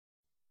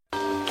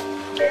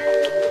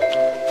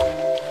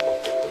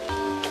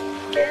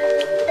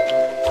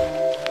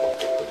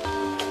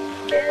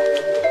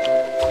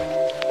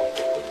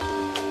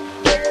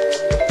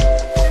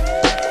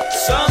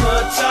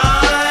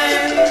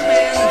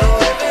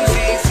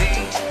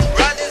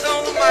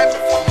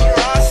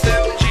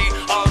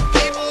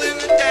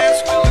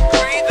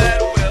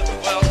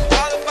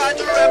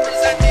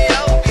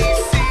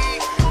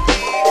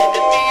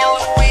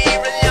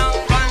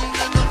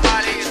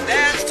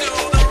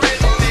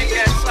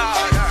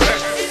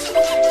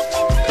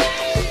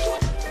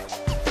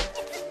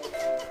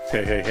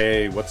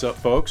Hey, what's up,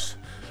 folks?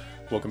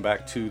 Welcome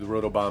back to the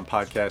Rotobomb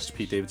Podcast.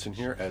 Pete Davidson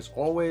here, as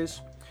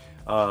always.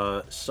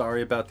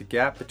 Sorry about the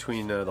gap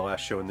between the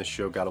last show and this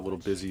show. Got a little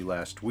busy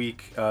last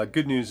week.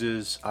 Good news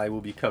is I will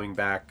be coming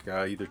back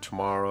either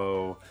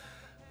tomorrow,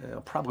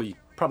 probably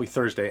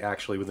Thursday,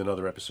 actually, with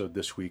another episode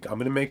this week. I'm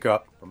gonna make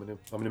up. I'm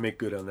gonna make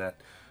good on that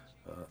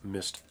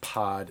missed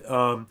pod.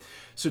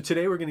 So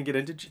today we're gonna get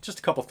into just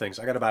a couple things.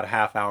 I got about a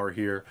half hour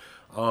here.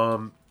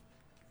 The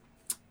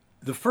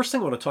first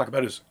thing I want to talk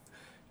about is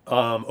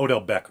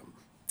Odell Beckham.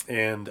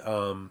 And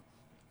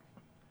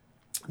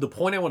the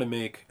point I want to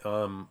make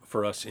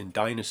for us in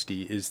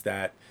Dynasty is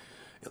that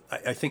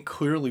I think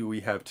clearly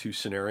we have two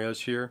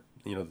scenarios here.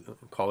 You know,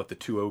 call it the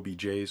two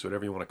OBJs,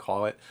 whatever you want to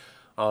call it.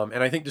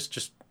 And I think this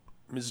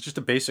is just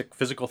a basic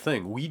physical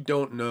thing. We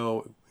don't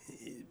know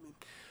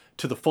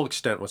to the full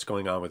extent what's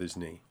going on with his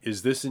knee.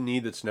 Is this a knee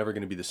that's never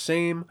going to be the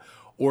same?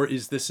 Or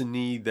is this a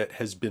knee that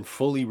has been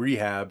fully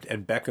rehabbed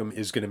and Beckham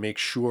is going to make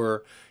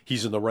sure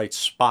he's in the right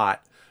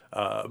spot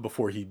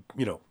before he,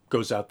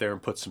 goes out there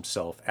and puts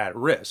himself at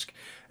risk?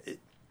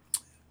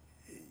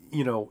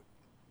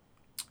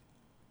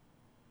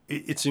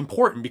 It's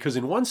important because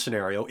in one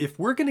scenario, if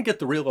we're going to get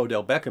the real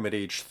Odell Beckham at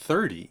age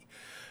 30,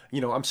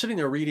 I'm sitting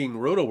there reading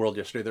Roto World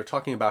yesterday. They're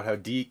talking about how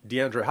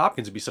DeAndre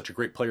Hopkins would be such a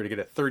great player to get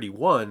at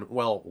 31.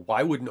 Well,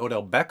 why wouldn't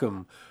Odell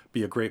Beckham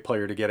be a great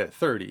player to get at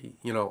 30?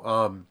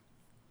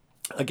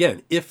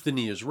 Again, if the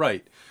knee is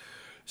right.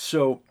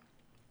 So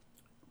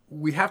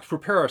we have to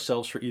prepare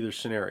ourselves for either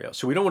scenario.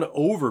 So we don't want to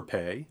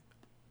overpay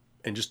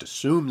and just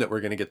assume that we're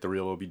going to get the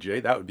real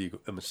OBJ. That would be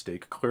a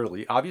mistake,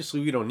 clearly.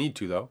 Obviously, we don't need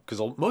to, though, because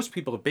most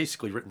people have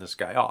basically written this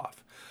guy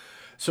off.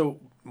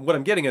 So what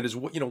I'm getting at is,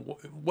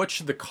 what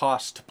should the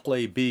cost to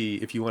play be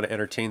if you want to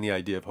entertain the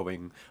idea of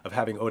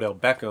having Odell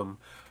Beckham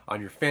on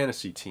your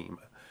fantasy team?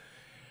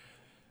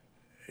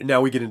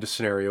 Now we get into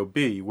scenario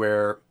B,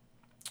 where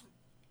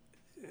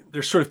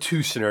there's sort of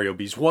two scenario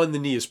Bs. One, the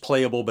knee is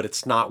playable, but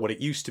it's not what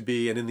it used to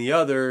be. And in the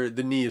other,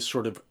 the knee is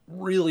sort of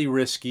really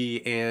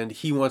risky, and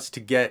he wants to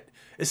get,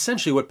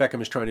 essentially what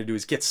Beckham is trying to do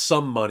is get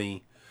some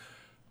money,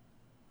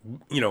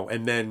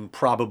 and then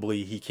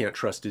probably he can't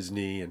trust his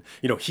knee. And,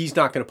 he's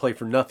not going to play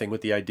for nothing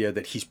with the idea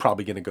that he's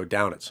probably going to go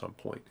down at some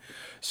point.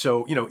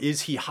 So,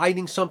 is he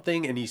hiding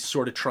something and he's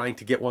sort of trying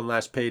to get one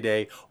last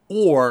payday?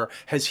 Or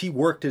has he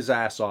worked his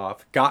ass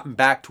off, gotten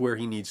back to where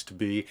he needs to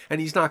be,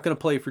 and he's not going to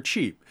play for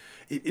cheap?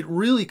 It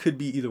really could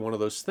be either one of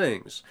those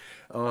things.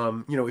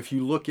 If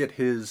you look at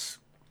his,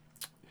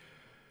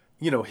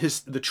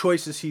 the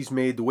choices he's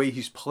made, the way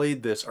he's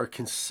played this are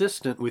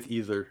consistent with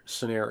either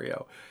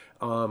scenario.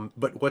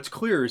 But what's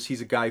clear is he's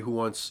a guy who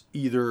wants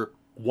either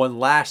one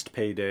last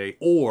payday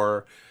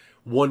or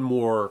one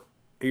more,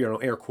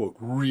 air quote,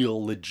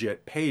 real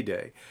legit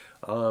payday.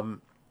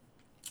 And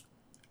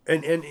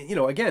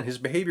again, his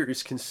behavior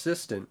is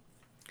consistent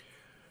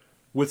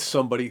with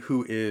somebody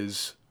who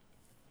is,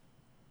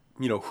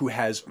 who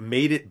has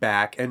made it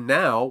back and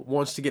now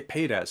wants to get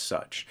paid as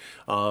such.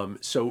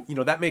 So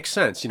that makes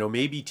sense.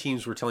 Maybe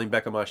teams were telling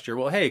Beckham last year,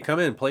 well, hey, come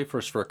in, play for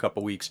us for a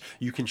couple weeks.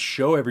 You can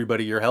show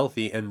everybody you're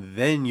healthy and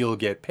then you'll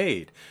get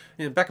paid.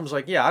 And Beckham's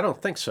like, yeah, I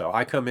don't think so.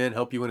 I come in,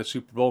 help you win a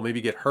Super Bowl,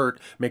 maybe get hurt,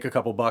 make a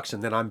couple bucks,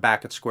 and then I'm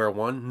back at square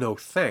one. No,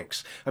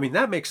 thanks. I mean,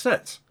 that makes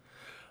sense.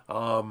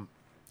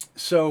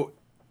 So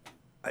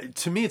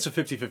to me, it's a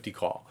 50-50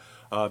 call.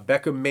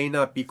 Beckham may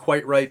not be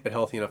quite right, but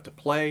healthy enough to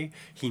play.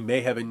 He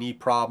may have a knee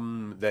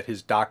problem that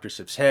his doctors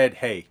have said,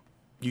 hey,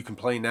 you can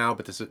play now,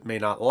 but this may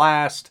not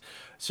last.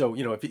 So,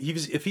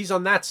 if he's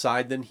on that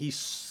side, then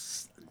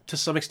he's to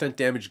some extent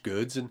damaged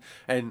goods.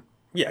 And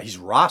yeah, he's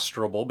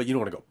rosterable, but you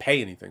don't want to go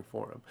pay anything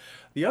for him.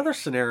 The other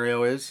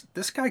scenario is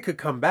this guy could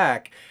come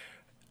back.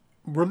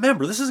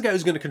 Remember, this is a guy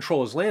who's going to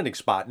control his landing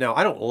spot. Now,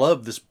 I don't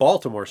love this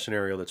Baltimore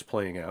scenario that's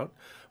playing out,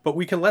 but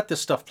we can let this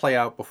stuff play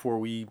out before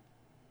we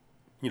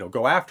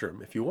go after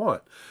him if you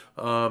want.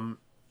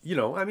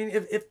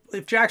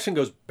 If Jackson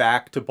goes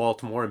back to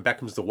Baltimore and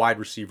Beckham's the wide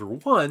receiver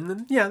one,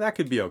 then yeah, that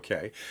could be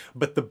okay.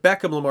 But the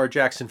Beckham-Lamar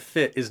Jackson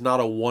fit is not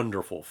a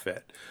wonderful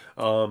fit.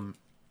 The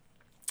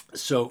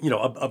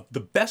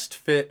best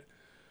fit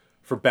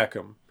for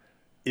Beckham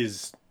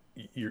is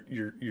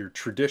your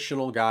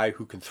traditional guy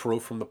who can throw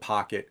from the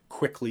pocket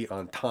quickly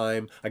on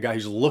time, a guy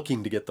who's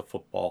looking to get the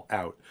football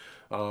out.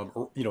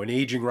 An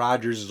aging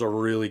Rodgers is a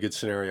really good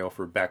scenario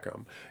for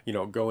Beckham.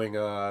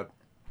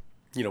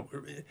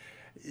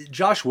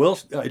 Josh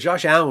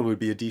Allen would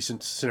be a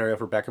decent scenario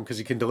for Beckham because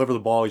he can deliver the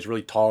ball. He's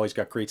really tall. He's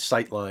got great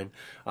sight line.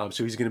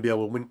 So he's going to be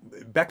able to win.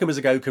 Beckham is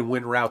a guy who can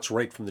win routes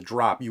right from the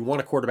drop. You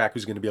want a quarterback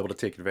who's going to be able to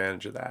take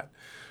advantage of that.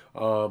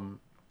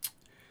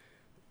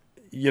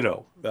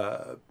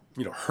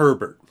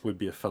 Herbert would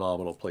be a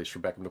phenomenal place for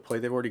Beckham to play.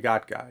 They've already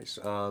got guys.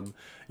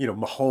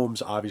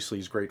 Mahomes obviously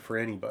is great for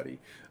anybody.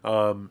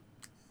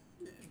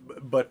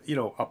 But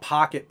a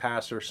pocket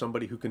passer,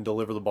 somebody who can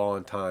deliver the ball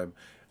in time,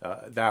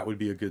 that would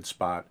be a good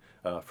spot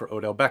for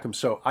Odell Beckham.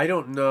 So I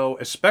don't know,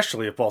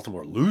 especially if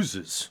Baltimore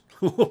loses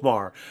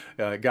Lamar,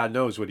 God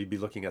knows what he'd be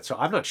looking at. So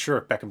I'm not sure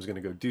if Beckham's going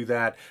to go do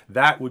that.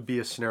 That would be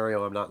a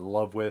scenario I'm not in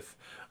love with.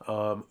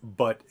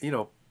 But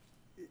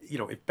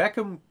if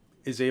Beckham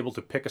is able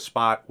to pick a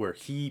spot where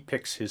he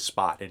picks his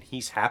spot and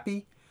he's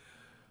happy,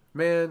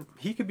 man,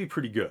 he could be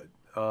pretty good.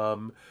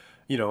 And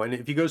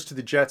if he goes to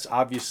the Jets,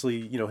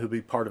 obviously, he'll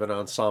be part of an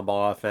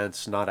ensemble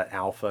offense, not an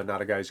alpha,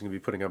 not a guy who's going to be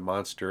putting up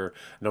monster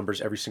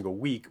numbers every single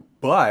week.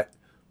 But,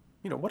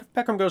 what if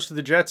Beckham goes to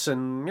the Jets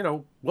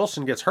and,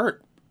 Wilson gets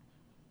hurt?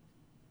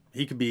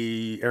 He could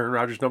be Aaron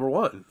Rodgers number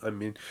one. I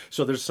mean,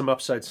 so there's some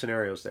upside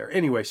scenarios there.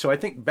 Anyway, so I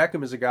think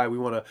Beckham is a guy we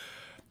want to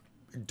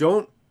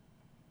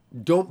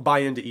don't buy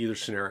into either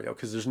scenario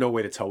because there's no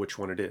way to tell which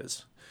one it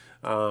is.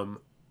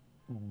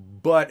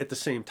 But at the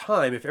same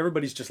time, if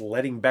everybody's just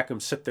letting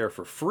Beckham sit there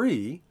for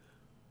free,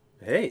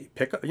 hey,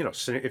 pick up,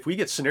 if we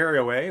get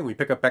scenario A and we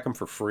pick up Beckham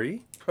for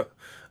free,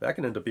 that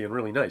can end up being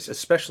really nice,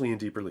 especially in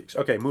deeper leagues.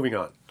 Okay, moving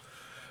on.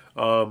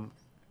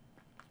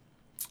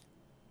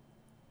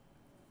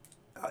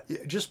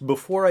 Just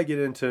before I get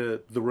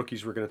into the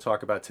rookies we're going to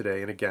talk about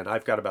today, and again,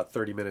 I've got about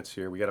 30 minutes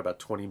here. We got about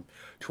 20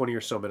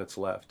 or so minutes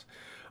left.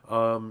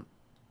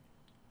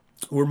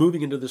 We're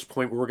moving into this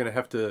point where we're going to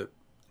have to,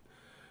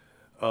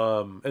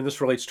 and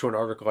this relates to an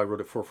article I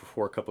wrote at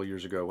 4for4 a couple of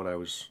years ago when I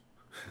was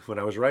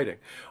writing.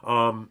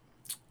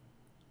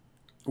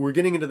 We're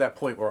getting into that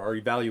point where our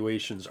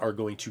evaluations are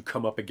going to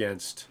come up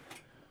against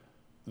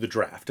the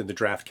draft and the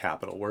draft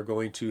capital. We're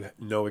going to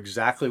know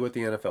exactly what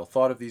the NFL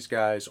thought of these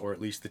guys, or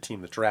at least the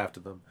team that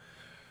drafted them.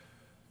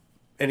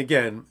 And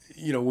again,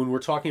 when we're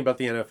talking about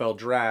the NFL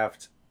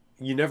draft,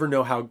 you never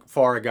know how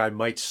far a guy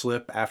might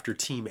slip after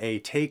Team A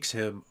takes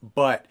him,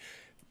 but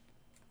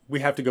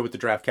we have to go with the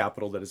draft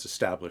capital that is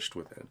established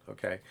within,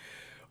 okay?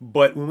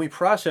 But when we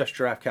process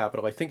draft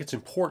capital, I think it's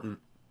important,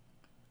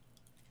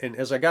 and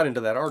as I got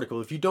into that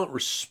article, if you don't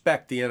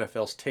respect the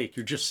NFL's take,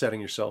 you're just setting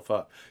yourself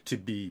up to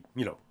be,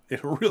 in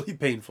a really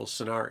painful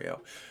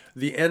scenario.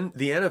 The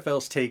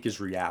NFL's take is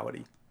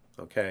reality,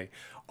 okay?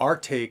 Our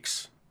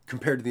takes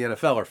compared to the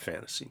NFL are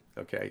fantasy,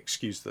 okay?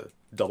 Excuse the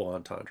double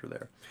entendre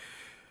there.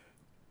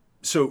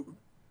 So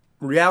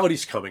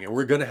reality's coming, and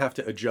we're going to have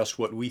to adjust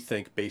what we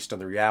think based on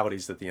the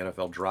realities that the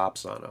NFL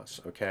drops on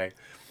us, okay?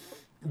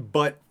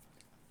 But,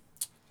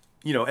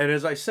 and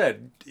as I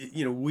said,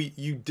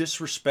 you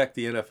disrespect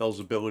the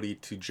NFL's ability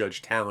to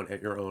judge talent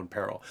at your own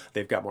peril.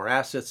 They've got more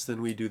assets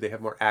than we do. They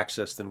have more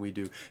access than we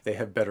do. They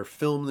have better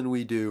film than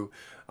we do.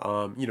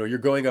 You're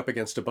going up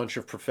against a bunch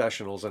of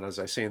professionals, and as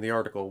I say in the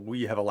article,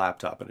 we have a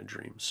laptop and a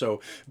dream.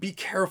 So be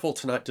careful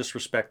to not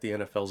disrespect the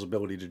NFL's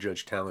ability to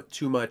judge talent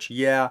too much.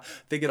 Yeah,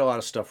 they get a lot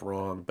of stuff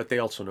wrong, but they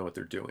also know what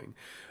they're doing.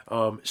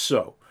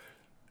 So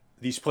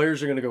these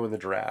players are going to go in the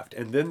draft,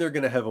 and then they're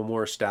going to have a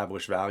more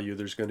established value.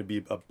 There's going to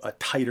be a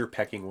tighter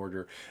pecking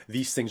order.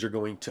 These things are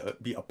going to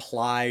be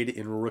applied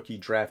in rookie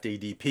draft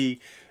ADP.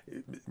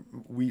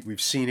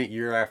 We've seen it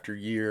year after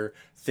year.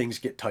 Things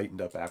get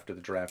tightened up after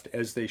the draft,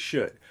 as they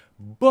should.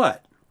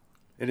 But,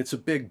 and it's a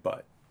big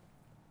but,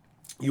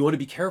 you want to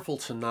be careful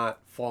to not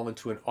fall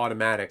into an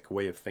automatic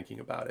way of thinking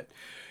about it.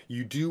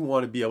 You do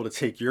want to be able to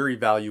take your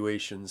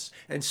evaluations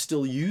and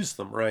still use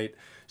them, right?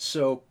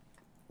 So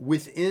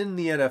within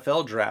the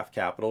NFL draft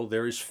capital,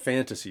 there is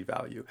fantasy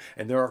value.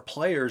 And there are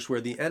players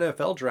where the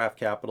NFL draft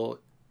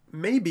capital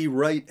may be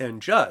right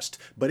and just,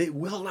 but it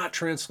will not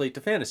translate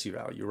to fantasy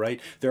value, right?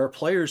 There are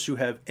players who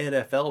have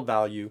NFL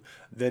value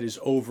that is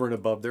over and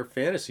above their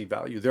fantasy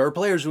value. There are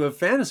players who have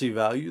fantasy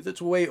value that's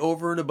way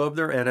over and above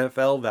their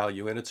NFL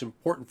value. And it's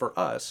important for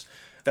us.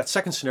 That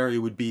second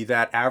scenario would be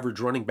that average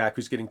running back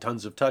who's getting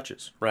tons of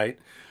touches, right?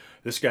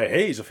 This guy,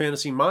 hey, he's a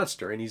fantasy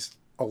monster, and he's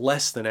a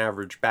less than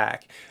average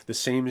back. The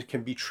same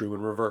can be true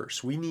in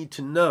reverse. We need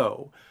to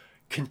know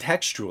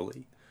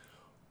contextually,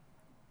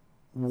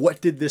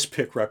 what did this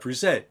pick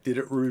represent? Did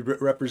it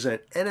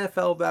represent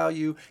NFL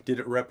value? Did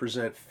it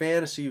represent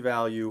fantasy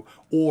value?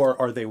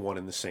 Or are they one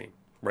and the same,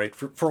 right?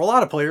 For a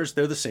lot of players,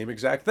 they're the same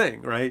exact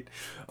thing, right?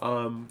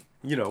 When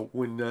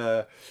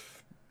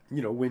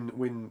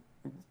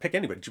pick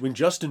anybody. When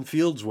Justin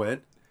Fields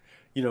went,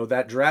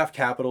 that draft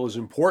capital is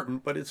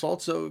important, but it's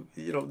also,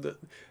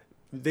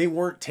 they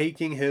weren't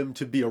taking him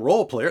to be a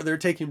role player. They're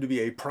taking him to be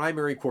a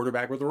primary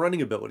quarterback with a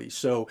running ability.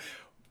 So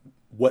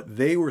what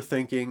they were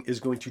thinking is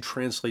going to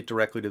translate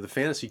directly to the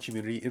fantasy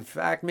community. In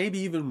fact, maybe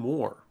even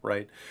more,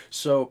 right?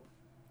 So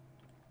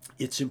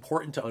it's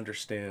important to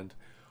understand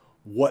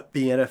what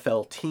the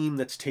NFL team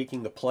that's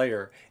taking the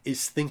player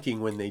is thinking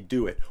when they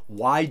do it.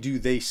 Why do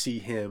they see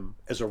him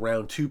as a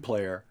round 2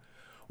 player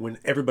when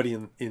everybody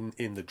in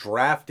the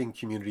drafting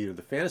community or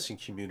the fantasy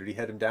community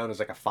had him down as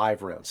like a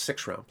 5-round,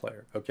 6-round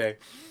player, okay?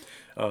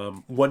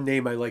 One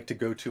name I like to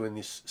go to in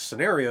these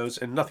scenarios,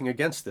 and nothing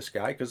against this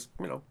guy, because,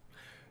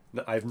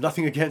 I have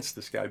nothing against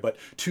this guy, but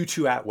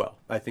Tutu Atwell,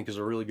 I think, is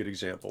a really good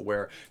example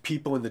where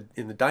people in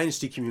the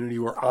dynasty community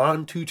were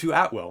on Tutu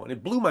Atwell, and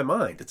it blew my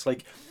mind. It's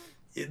like,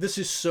 this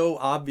is so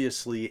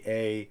obviously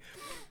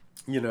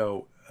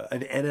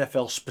an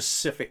NFL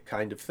specific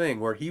kind of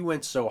thing where he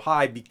went so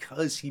high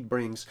because he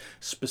brings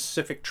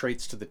specific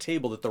traits to the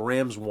table that the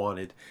Rams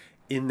wanted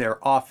in their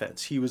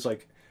offense. He was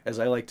like, as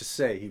I like to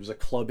say, he was a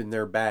club in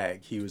their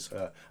bag. He was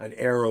an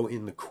arrow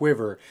in the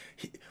quiver,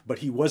 but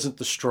he wasn't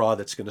the straw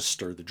that's going to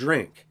stir the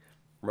drink.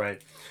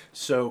 right?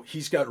 So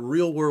he's got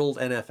real world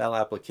NFL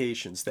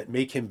applications that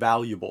make him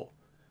valuable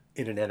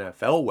in an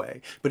NFL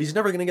way, but he's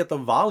never going to get the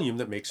volume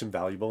that makes him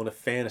valuable in a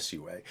fantasy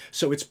way.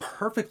 So it's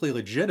perfectly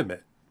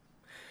legitimate.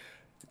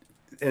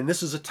 And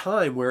this is a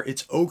time where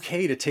it's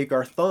okay to take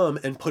our thumb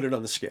and put it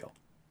on the scale,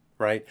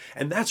 right?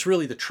 And that's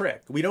really the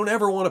trick. We don't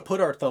ever want to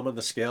put our thumb on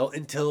the scale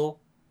until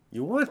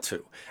you want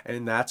to.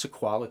 And that's a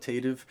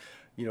qualitative,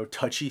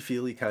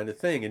 touchy-feely kind of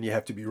thing. And you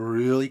have to be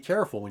really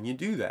careful when you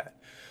do that.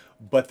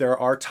 But there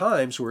are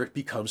times where it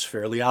becomes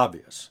fairly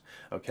obvious.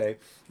 Okay.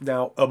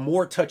 Now, a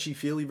more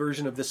touchy-feely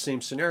version of this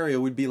same scenario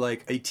would be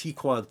like a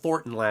Tyquan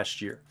Thornton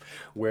last year,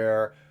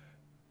 where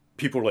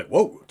people were like,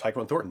 whoa,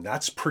 Tyquan Thornton,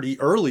 that's pretty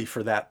early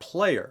for that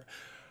player.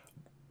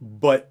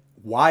 But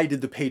why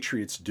did the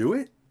Patriots do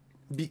it?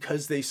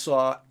 Because they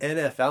saw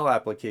NFL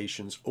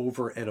applications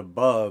over and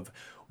above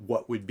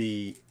what would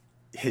be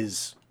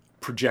his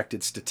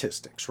projected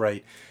statistics,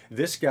 right?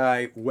 This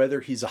guy,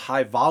 whether he's a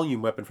high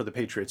volume weapon for the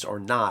Patriots or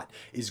not,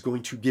 is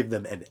going to give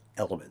them an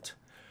element.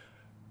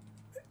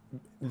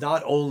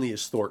 Not only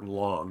is Thornton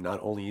long, not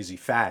only is he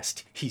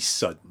fast, he's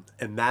sudden.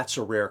 And that's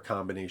a rare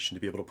combination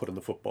to be able to put on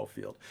the football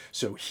field.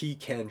 So he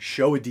can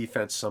show a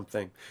defense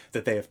something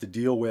that they have to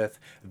deal with,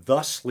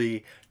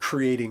 thusly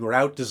creating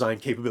route design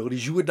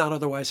capabilities you would not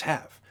otherwise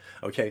have.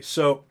 Okay,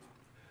 so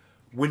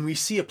when we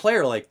see a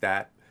player like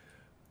that,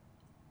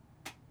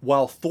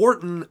 while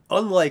Thornton,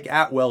 unlike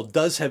Atwell,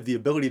 does have the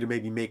ability to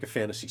maybe make a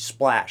fantasy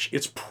splash,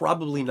 it's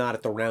probably not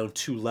at the round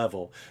 2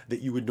 level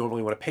that you would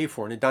normally want to pay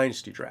for in a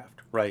dynasty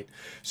draft, right?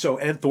 So,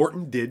 and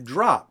Thornton did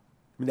drop.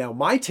 Now,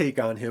 my take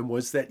on him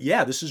was that,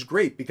 yeah, this is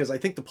great because I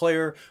think the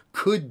player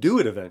could do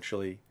it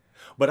eventually,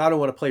 but I don't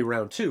want to play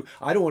round 2.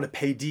 I don't want to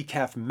pay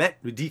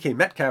DK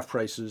Metcalf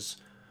prices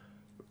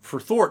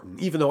for Thornton,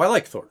 even though I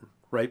like Thornton,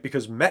 right?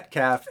 Because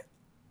Metcalf,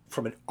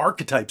 from an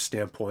archetype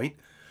standpoint,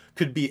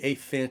 could be a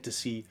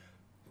fantasy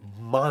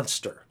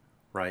monster,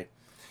 right?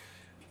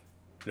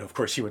 Of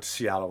course, he went to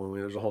Seattle, and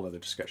there's a whole other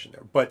discussion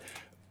there. But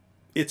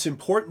it's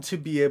important to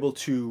be able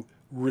to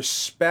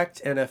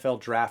respect NFL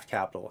draft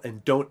capital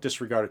and don't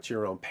disregard it to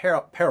your own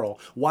peril,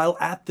 while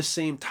at the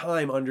same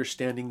time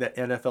understanding that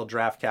NFL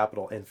draft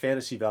capital and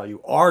fantasy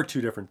value are two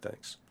different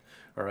things.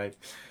 All right.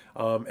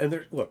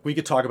 Look, we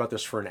could talk about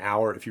this for an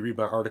hour. If you read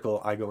my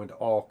article, I go into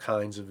all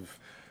kinds of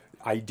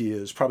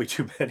ideas, probably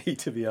too many,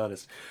 to be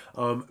honest.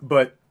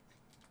 But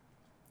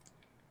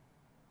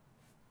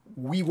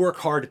we work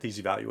hard at these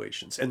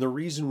evaluations. And the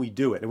reason we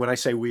do it, and when I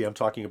say we, I'm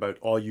talking about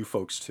all you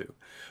folks too.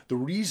 The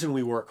reason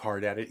we work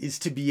hard at it is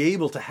to be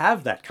able to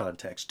have that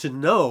context, to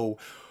know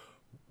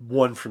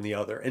one from the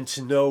other, and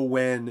to know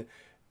when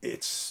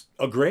it's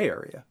a gray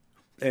area.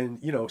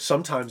 And,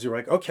 sometimes you're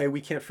like, okay,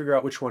 we can't figure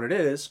out which one it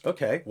is.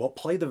 Okay, well,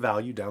 play the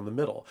value down the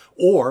middle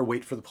or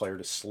wait for the player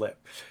to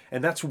slip.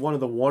 And that's one of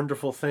the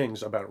wonderful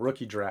things about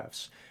rookie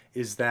drafts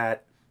is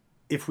that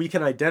if we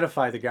can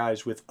identify the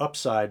guys with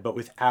upside but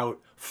without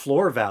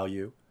floor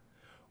value,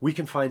 we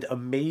can find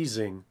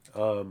amazing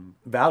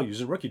values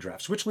in rookie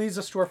drafts, which leads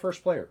us to our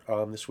first player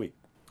this week.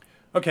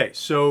 Okay,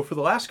 so for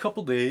the last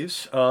couple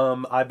days,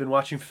 I've been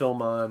watching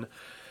film on,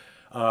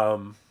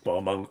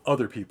 among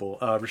other people,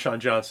 Rashawn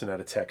Johnson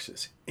out of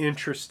Texas.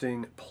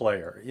 Interesting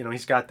player.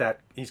 He's got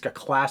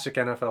classic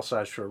NFL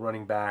size for a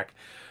running back.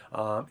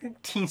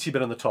 Teensy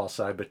bit on the tall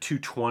side, but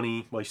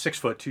 220. Well, he's 6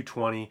 foot,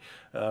 220.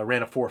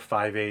 Ran a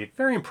 4.58.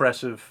 Very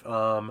impressive.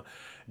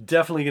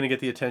 Definitely going to get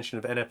the attention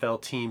of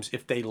NFL teams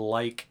if they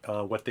like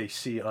what they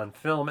see on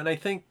film. And I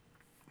think,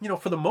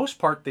 for the most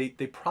part, they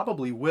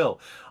probably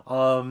will.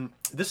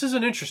 This is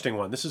an interesting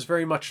one. This is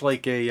very much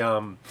like a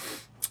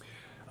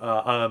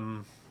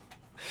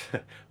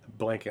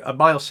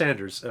Miles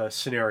Sanders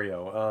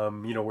scenario.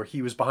 Where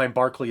he was behind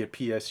Barkley at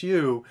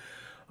PSU.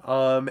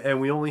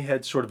 And we only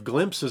had sort of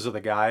glimpses of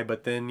the guy,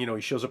 but then,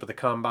 he shows up at the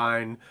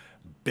combine,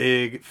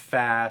 big,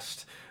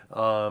 fast,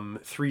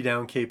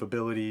 3-down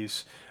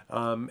capabilities.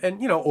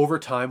 Over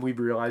time, we've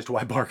realized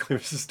why Barkley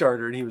was the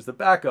starter and he was the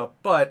backup.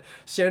 But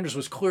Sanders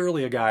was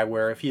clearly a guy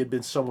where if he had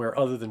been somewhere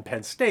other than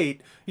Penn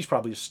State, he's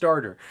probably a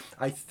starter.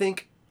 I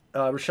think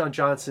Rashawn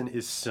Johnson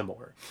is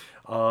similar.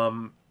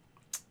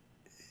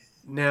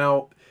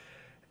 Now,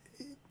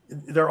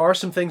 there are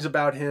some things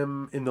about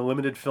him in the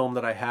limited film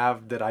that I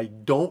have that I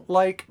don't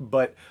like,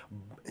 but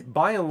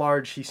by and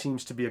large, he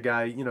seems to be a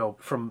guy,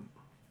 from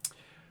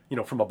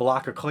a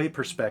block of clay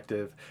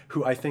perspective,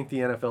 who I think the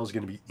NFL is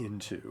going to be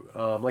into.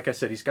 Like I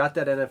said, he's got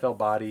that NFL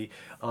body.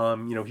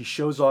 He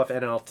shows off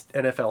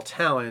NFL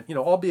talent,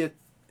 albeit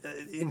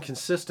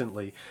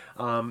inconsistently.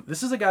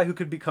 This is a guy who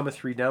could become a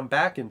 3-down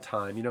back in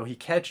time. He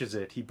catches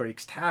it, he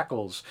breaks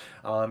tackles,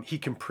 he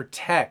can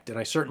protect, and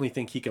I certainly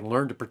think he can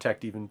learn to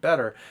protect even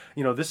better.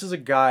 This is a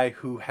guy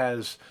who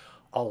has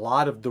a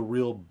lot of the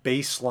real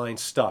baseline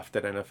stuff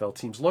that NFL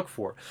teams look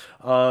for.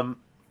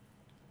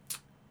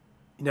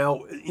 Now,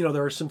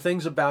 there are some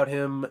things about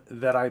him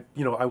that I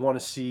want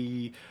to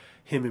see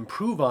him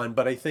improve on,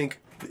 but I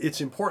think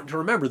it's important to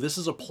remember this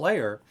is a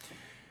player.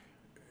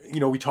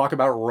 We talk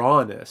about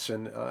rawness,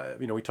 and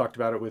we talked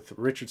about it with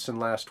Richardson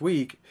last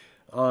week.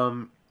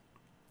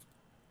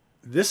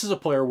 this is a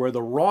player where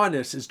the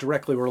rawness is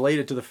directly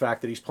related to the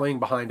fact that he's playing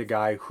behind a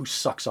guy who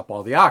sucks up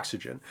all the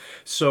oxygen.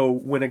 So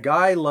when a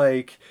guy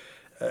like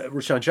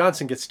Rashawn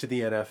Johnson gets to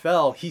the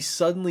NFL, he's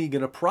suddenly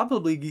going to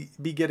probably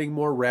be getting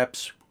more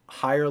reps,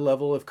 higher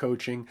level of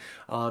coaching,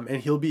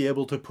 and he'll be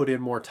able to put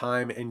in more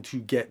time and to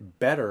get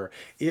better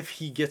if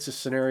he gets a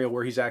scenario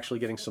where he's actually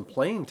getting some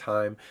playing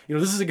time.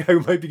 This is a guy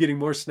who might be getting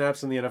more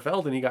snaps in the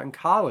NFL than he got in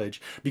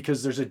college,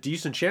 because there's a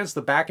decent chance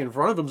the back in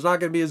front of him is not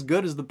going to be as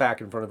good as the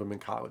back in front of him in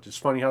college. It's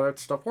funny how that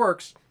stuff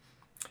works.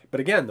 But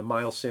again, the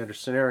Miles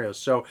Sanders scenario.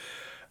 So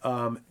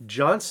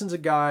Johnson's a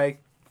guy,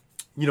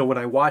 when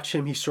I watch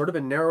him, he's sort of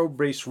a narrow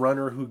base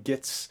runner who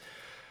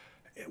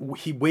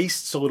he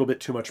wastes a little bit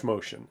too much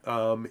motion.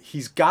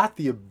 He's got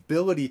the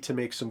ability to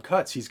make some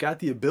cuts. He's got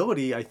the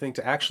ability, I think,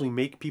 to actually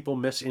make people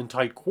miss in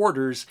tight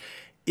quarters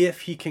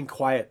if he can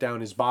quiet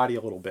down his body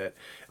a little bit.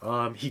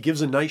 He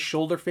gives a nice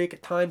shoulder fake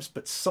at times,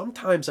 but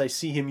sometimes I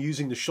see him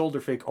using the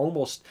shoulder fake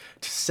almost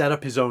to set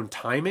up his own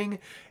timing.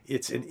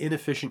 It's an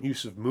inefficient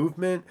use of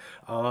movement.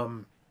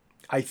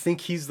 I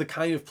think he's the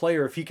kind of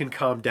player, if he can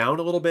calm down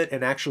a little bit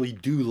and actually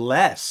do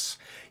less,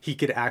 he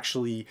could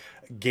actually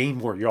gain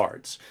more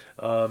yards.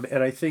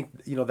 And I think,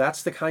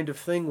 that's the kind of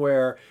thing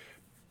where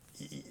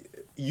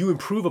you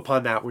improve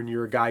upon that when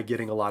you're a guy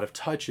getting a lot of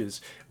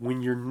touches.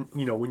 When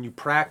when you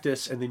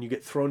practice and then you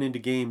get thrown into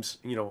games,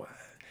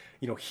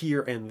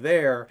 here and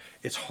there,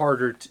 it's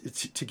harder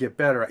to get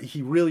better.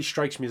 He really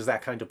strikes me as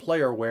that kind of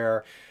player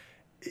where,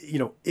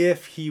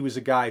 if he was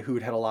a guy who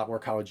had a lot more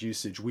college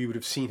usage, we would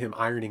have seen him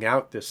ironing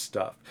out this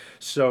stuff.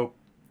 So,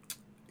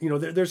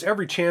 there's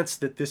every chance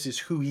that this is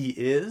who he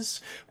is,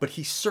 but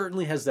he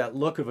certainly has that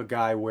look of a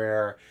guy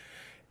where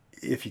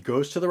if he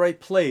goes to the right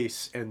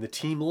place and the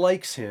team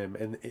likes him,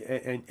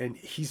 and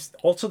he's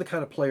also the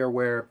kind of player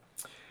where,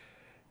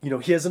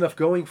 he has enough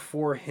going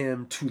for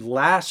him to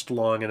last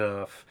long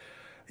enough,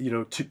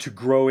 to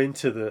grow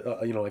into the,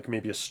 like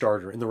maybe a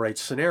starter in the right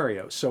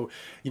scenario. So,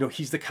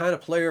 he's the kind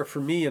of player for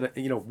me, and,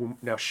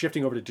 now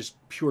shifting over to just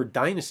pure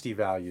dynasty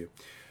value,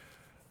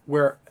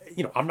 where,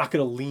 I'm not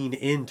going to lean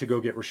in to go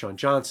get Rashawn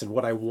Johnson.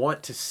 What I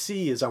want to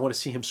see is I want to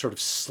see him sort of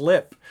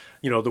slip,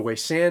 the way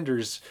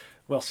Sanders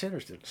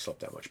didn't slip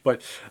that much,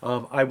 but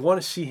I want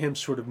to see him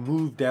sort of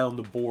move down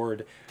the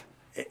board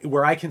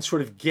where I can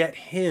sort of get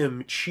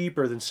him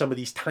cheaper than some of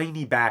these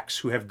tiny backs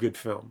who have good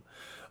film.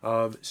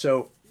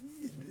 So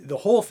the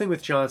whole thing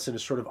with Johnson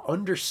is sort of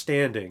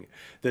understanding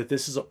that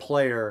this is a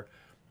player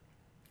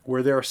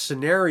where there are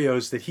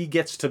scenarios that he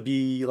gets to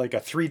be like a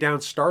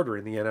 3-down starter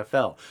in the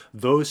NFL.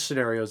 Those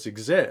scenarios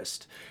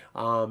exist.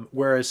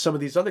 Whereas some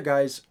of these other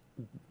guys,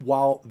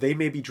 while they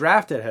may be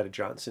drafted ahead of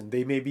Johnson,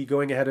 they may be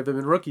going ahead of him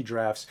in rookie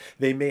drafts,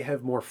 they may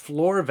have more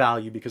floor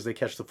value because they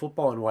catch the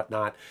football and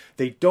whatnot,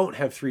 they don't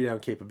have 3-down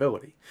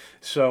capability.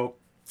 So,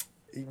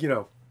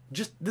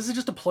 this is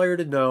just a player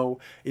to know.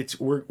 I think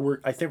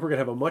we're gonna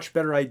have a much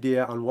better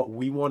idea on what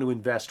we want to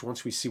invest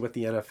once we see what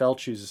the NFL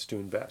chooses to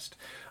invest.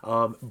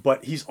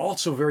 But he's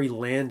also very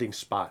landing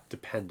spot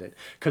dependent,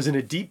 because in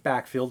a deep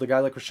backfield, a guy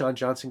like Rashawn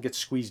Johnson gets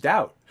squeezed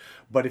out.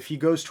 But if he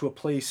goes to a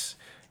place,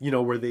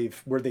 where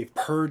they've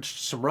purged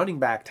some running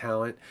back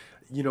talent,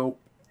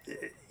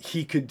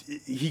 he could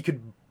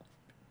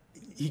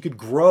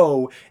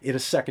grow in a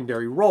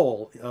secondary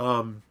role.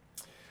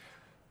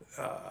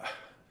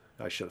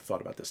 I should have thought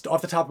about this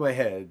off the top of my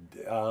head.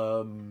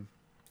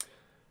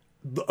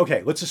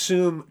 Okay, let's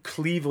assume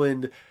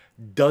Cleveland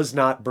does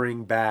not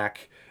bring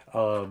back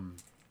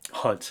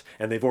Hunt,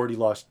 and they've already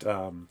lost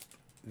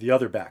the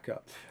other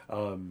backup,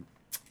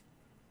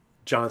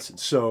 Johnson.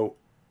 So,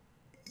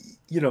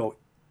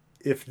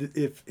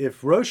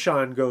 if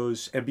Roshan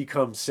goes and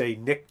becomes, say,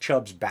 Nick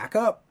Chubb's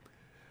backup,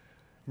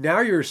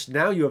 now you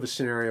have a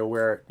scenario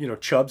where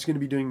Chubb's going to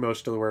be doing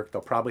most of the work.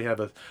 They'll probably have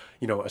a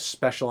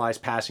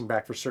specialized passing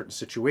back for certain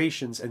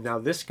situations, and now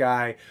this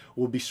guy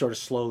will be sort of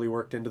slowly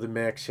worked into the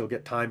mix. He'll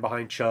get time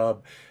behind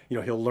Chubb.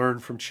 He'll learn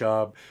from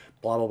Chubb.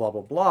 Blah blah blah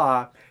blah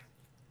blah.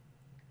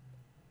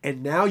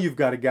 And now you've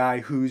got a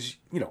guy who's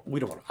we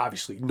don't want,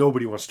 obviously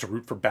nobody wants to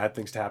root for bad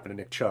things to happen to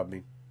Nick Chubb. I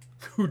mean,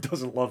 who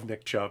doesn't love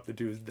Nick Chubb? The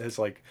dude has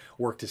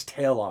worked his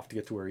tail off to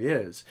get to where he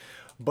is.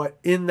 But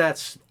in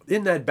that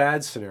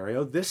bad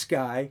scenario, this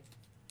guy,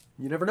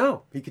 you never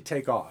know, he could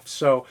take off.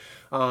 So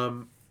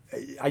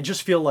I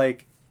just feel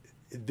like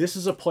this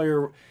is a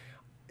player.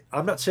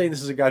 I'm not saying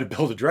this is a guy to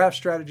build a draft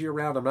strategy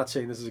around. I'm not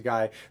saying this is a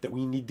guy that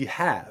we need to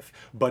have,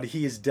 but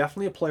he is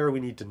definitely a player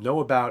we need to know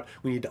about.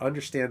 We need to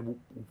understand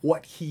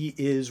what he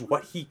is,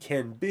 what he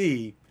can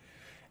be,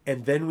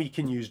 and then we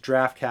can use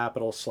draft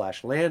capital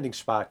 / landing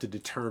spot to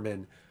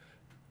determine.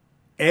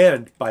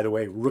 And by the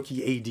way,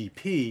 rookie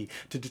ADP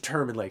to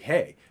determine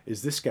hey,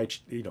 is this guy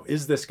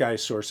a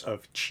source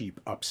of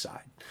cheap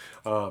upside?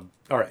 All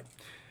right.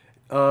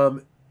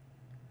 And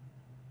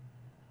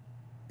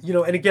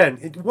again,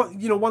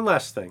 one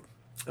last thing.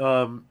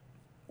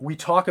 We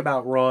talk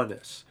about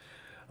rawness.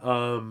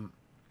 And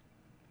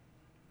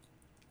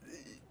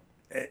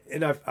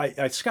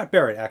Scott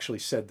Barrett actually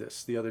said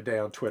this the other day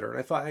on Twitter, and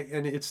I thought,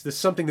 and it's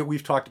something that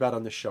we've talked about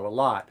on this show a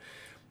lot.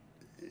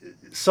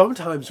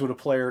 sometimes when a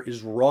player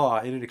is raw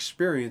and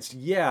inexperienced,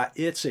 yeah,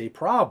 it's a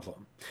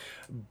problem.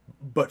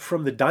 But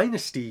from the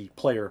dynasty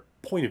player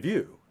point of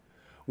view,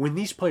 when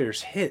these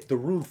players hit, the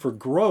room for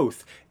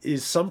growth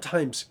is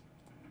sometimes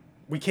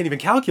we can't even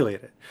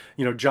calculate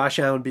it. Josh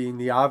Allen being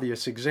the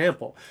obvious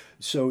example.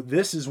 So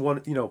this is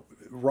one,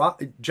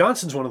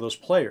 Johnson's one of those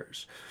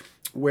players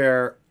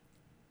where,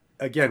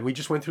 again, we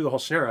just went through the whole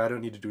scenario. I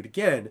don't need to do it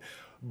again.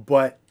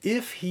 But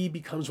if he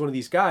becomes one of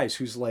these guys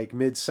who's like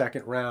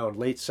mid-second round,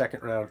 late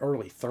second round,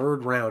 early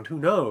third round, who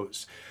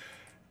knows?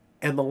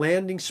 And the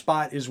landing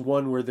spot is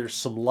one where there's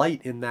some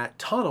light in that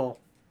tunnel,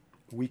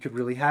 we could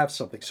really have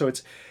something. So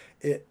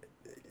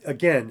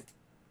again,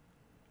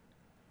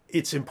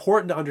 it's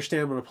important to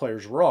understand when a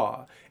player's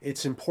raw.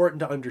 It's important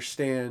to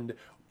understand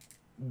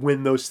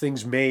when those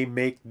things may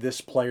make this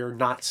player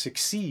not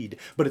succeed.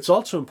 But it's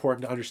also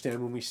important to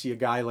understand when we see a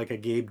guy like a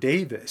Gabe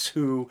Davis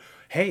who,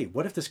 hey,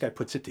 what if this guy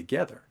puts it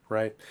together,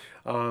 right?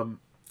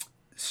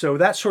 So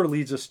that sort of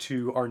leads us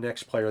to our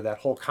next player, that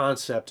whole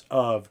concept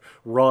of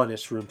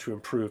rawness, room to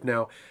improve.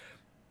 Now,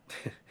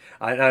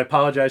 I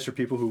apologize for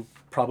people who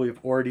probably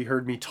have already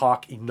heard me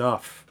talk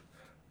enough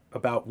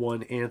about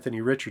one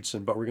Anthony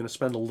Richardson, but we're going to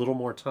spend a little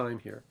more time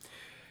here.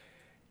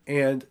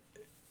 And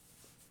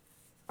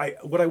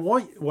what I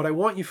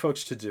want you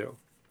folks to do,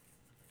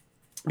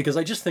 because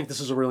I just think this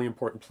is a really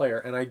important player,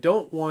 and I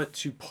don't want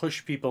to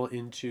push people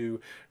into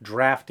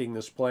drafting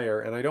this player,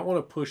 and I don't want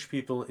to push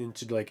people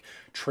into like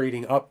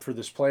trading up for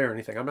this player or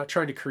anything. I'm not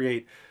trying to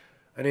create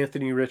an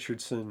Anthony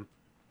Richardson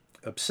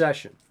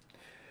obsession.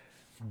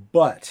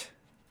 But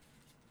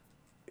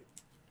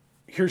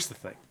here's the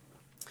thing.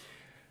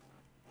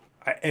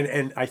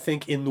 And I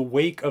think in the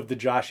wake of the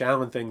Josh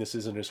Allen thing, this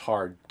isn't as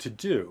hard to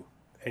do.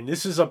 And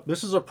this is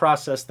a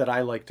process that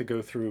I like to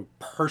go through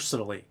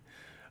personally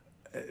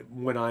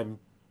when I'm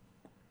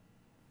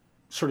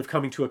sort of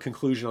coming to a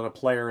conclusion on a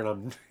player,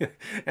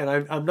 and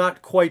I'm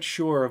not quite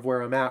sure of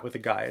where I'm at with a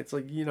guy. It's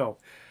like,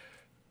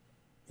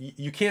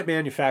 you can't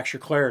manufacture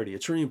clarity.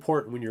 It's really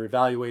important when you're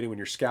evaluating, when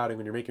you're scouting,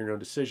 when you're making your own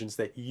decisions,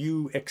 that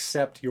you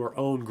accept your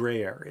own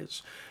gray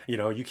areas.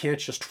 You can't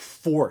just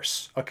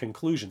force a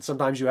conclusion.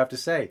 Sometimes you have to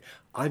say,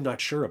 I'm not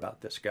sure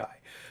about this guy.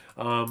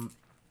 And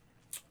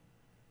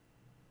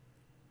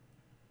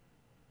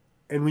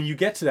when you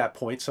get to that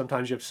point,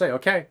 sometimes you have to say,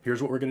 okay,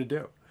 here's what we're going to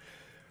do.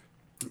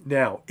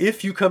 Now,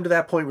 if you come to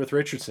that point with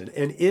Richardson,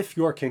 and if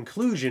your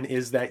conclusion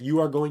is that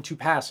you are going to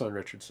pass on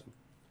Richardson,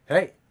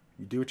 hey,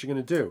 you do what you're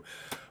going to do.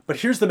 But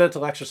here's the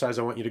mental exercise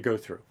I want you to go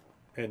through.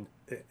 And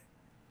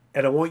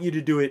I want you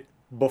to do it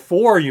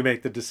before you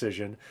make the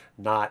decision,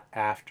 not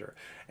after.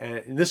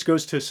 And this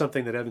goes to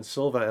something that Evan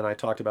Silva and I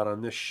talked about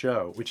on this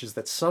show, which is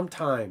that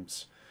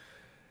sometimes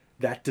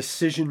that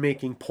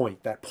decision-making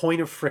point, that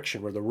point of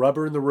friction where the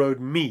rubber and the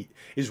road meet,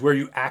 is where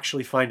you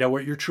actually find out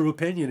what your true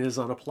opinion is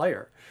on a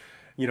player.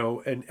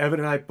 And Evan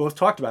and I both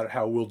talked about it,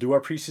 how we'll do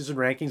our preseason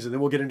rankings and then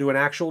we'll get into an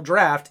actual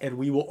draft and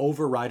we will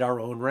override our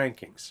own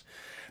rankings.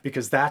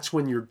 Because that's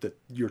when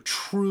your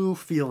true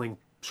feeling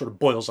sort of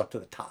boils up to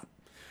the top.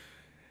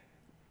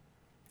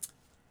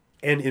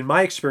 And in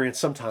my experience,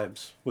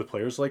 sometimes with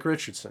players like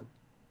Richardson,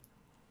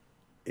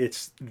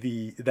 it's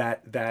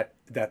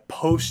that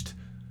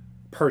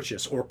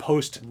post-purchase or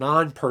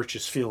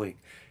post-non-purchase feeling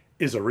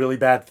is a really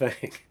bad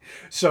thing.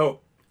 So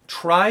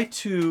try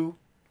to,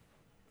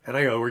 and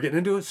I know we're getting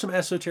into some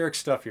esoteric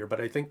stuff here, but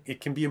I think it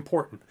can be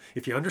important.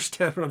 If you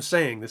understand what I'm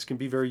saying, this can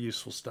be very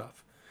useful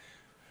stuff.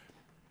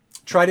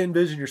 Try to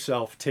envision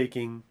yourself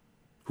taking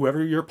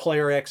whoever your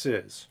player X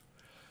is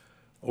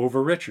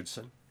over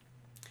Richardson.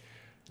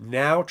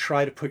 Now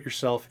try to put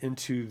yourself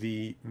into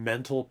the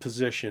mental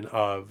position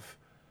of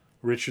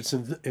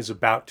Richardson is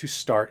about to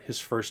start his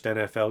first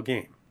NFL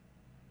game.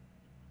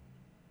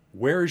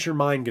 Where is your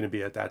mind going to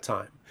be at that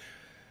time?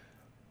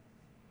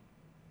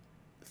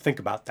 Think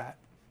about that.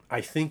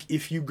 I think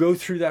if you go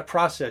through that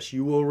process,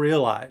 you will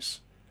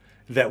realize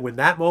that when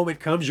that moment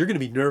comes, you're going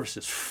to be nervous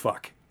as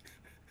fuck.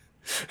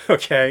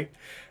 Okay?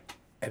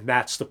 And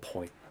that's the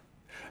point.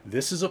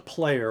 This is a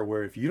player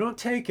where if you don't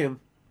take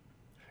him,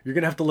 you're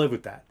going to have to live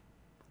with that.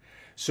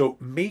 So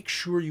make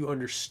sure you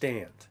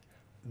understand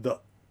the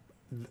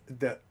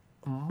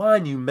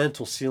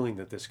monumental ceiling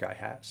that this guy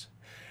has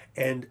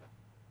and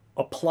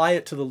apply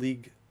it to the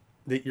league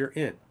that you're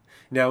in.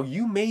 Now,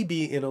 you may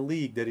be in a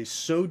league that is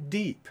so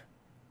deep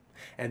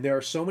and there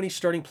are so many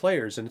starting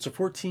players and it's a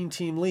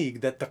 14-team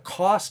league that the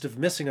cost of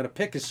missing on a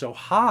pick is so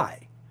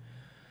high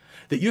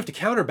that you have to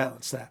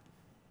counterbalance that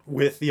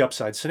with the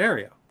upside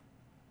scenario.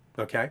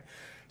 Okay?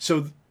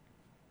 So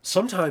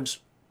sometimes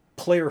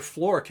player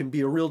floor can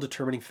be a real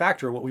determining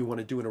factor in what we want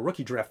to do in a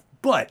rookie draft.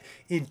 But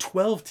in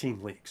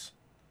 12-team leagues,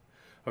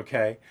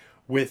 okay,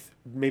 with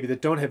maybe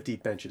that don't have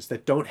deep benches,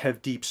 that don't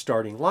have deep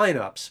starting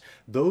lineups,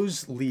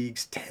 those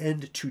leagues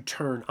tend to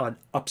turn on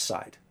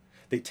upside.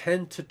 They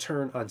tend to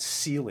turn on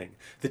ceiling.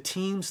 The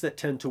teams that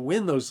tend to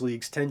win those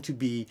leagues tend to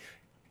be,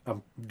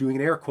 I'm doing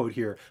an air quote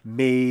here,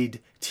 made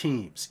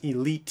teams,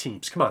 elite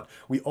teams. Come on,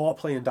 we all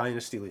play in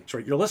dynasty leagues,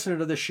 right? You're listening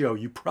to this show,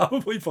 you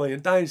probably play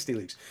in dynasty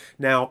leagues.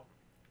 Now,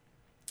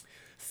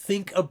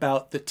 think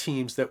about the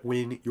teams that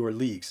win your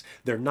leagues.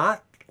 They're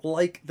not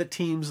like the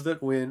teams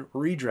that win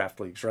redraft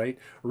leagues, right?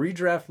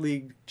 Redraft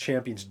league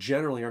champions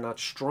generally are not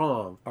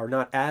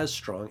as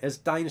strong as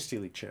dynasty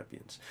league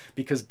champions,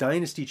 because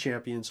dynasty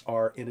champions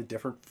are in a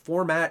different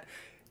format.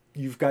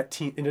 You've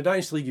got in a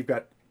dynasty league, you've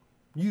got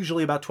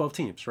usually about 12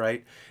 teams,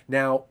 right?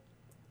 Now,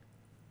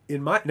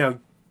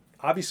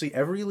 obviously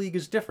every league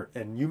is different,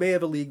 and you may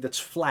have a league that's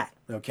flat,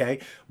 okay?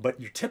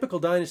 But your typical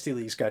dynasty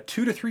league's got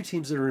 2 to 3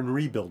 teams that are in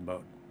rebuild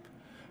mode.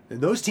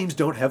 And those teams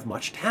don't have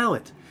much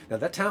talent. Now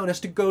that talent has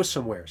to go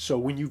somewhere. So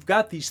when you've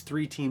got these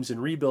 3 teams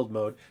in rebuild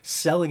mode,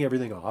 selling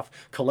everything off,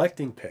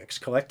 collecting picks,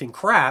 collecting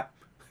crap,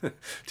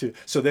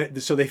 so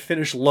they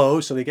finish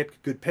low, so they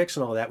get good picks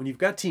and all that. When you've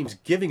got teams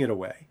giving it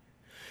away,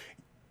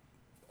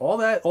 all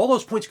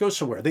those points go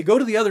somewhere. They go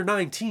to the other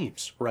 9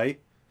 teams,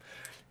 right?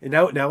 And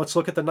now let's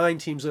look at the 9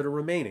 teams that are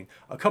remaining.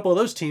 A couple of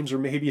those teams are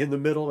maybe in the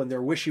middle and they're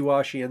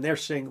wishy-washy and they're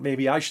saying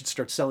maybe I should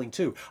start selling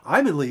too.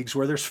 I'm in leagues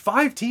where there's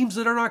 5 teams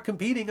that are not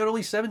competing and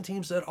only 7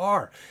 teams that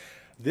are.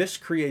 This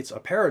creates a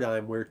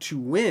paradigm where to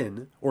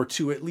win, or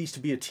to at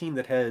least be a team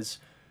that has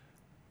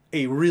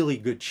a really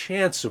good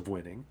chance of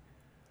winning,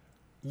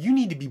 you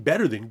need to be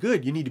better than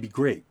good. You need to be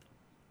great.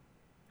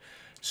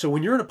 So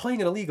when you're playing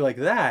in a league like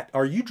that,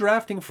 are you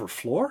drafting for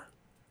floor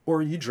or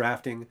are you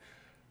drafting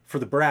for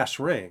the brass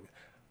ring?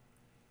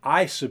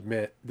 I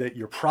submit that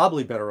you're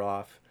probably better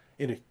off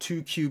in a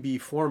 2 QB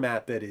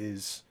format that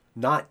is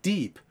not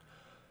deep,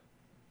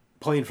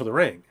 playing for the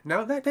ring.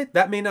 Now,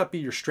 that may not be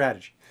your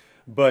strategy,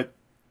 but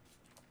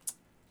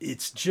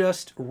it's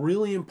just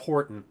really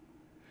important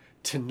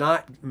to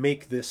not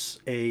make this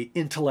a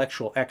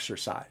intellectual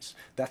exercise.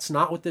 That's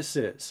not what this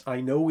is. I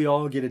know we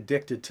all get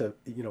addicted to,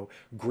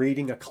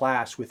 grading a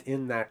class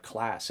within that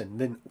class and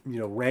then,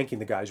 ranking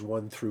the guys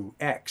 1 through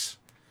X.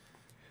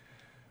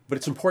 But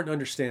it's important to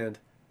understand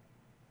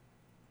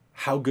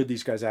how good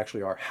these guys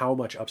actually are, how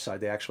much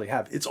upside they actually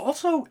have. It's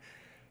also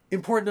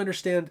important to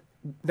understand,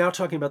 now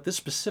talking about this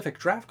specific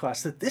draft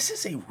class, that this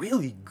is a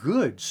really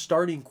good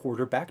starting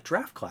quarterback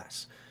draft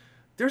class.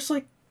 There's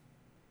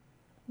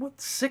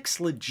 6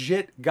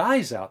 legit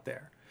guys out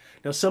there.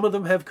 Now, some of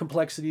them have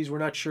complexities. We're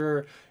not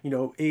sure,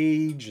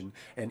 age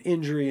and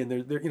injury, and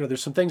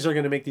there's some things that are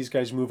going to make these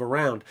guys move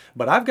around.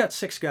 But I've got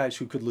 6 guys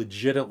who could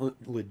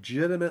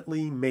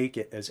legitimately make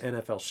it as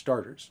NFL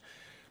starters.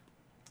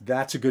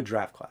 That's a good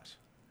draft class.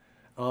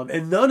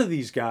 And none of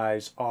these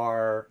guys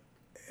are,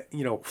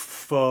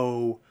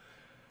 faux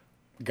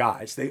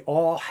guys. They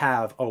all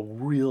have a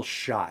real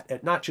shot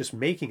at not just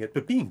making it,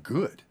 but being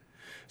good.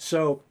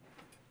 So,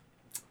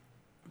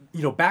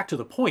 back to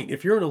the point,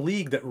 if you're in a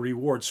league that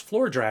rewards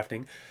floor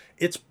drafting,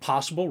 it's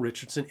possible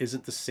Richardson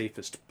isn't the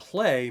safest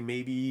play.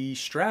 Maybe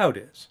Stroud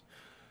is.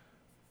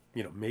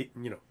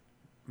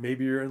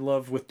 Maybe you're in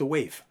love with the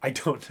waif. I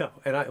don't know.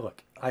 And I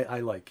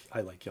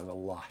like Young a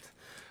lot.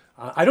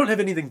 I don't have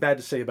anything bad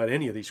to say about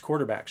any of these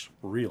quarterbacks,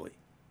 really.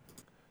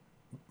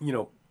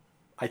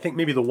 I think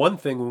maybe the one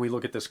thing when we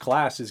look at this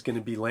class is going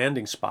to be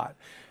landing spot.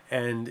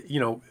 And,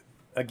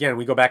 again,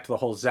 we go back to the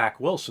whole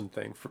Zach Wilson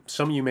thing.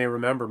 Some of you may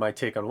remember my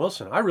take on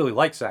Wilson. I really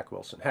like Zach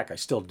Wilson. Heck, I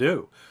still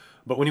do.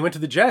 But when he went to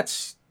the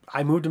Jets,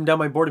 I moved him down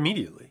my board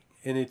immediately.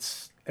 And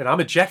I'm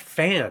a Jet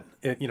fan.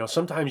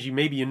 Sometimes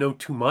maybe you know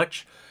too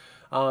much,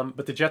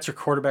 but the Jets are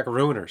quarterback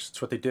ruiners.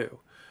 It's what they do.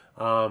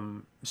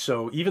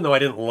 So even though I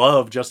didn't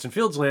love Justin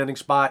Fields' landing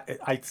spot,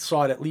 I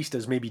saw it at least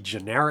as maybe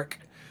generic.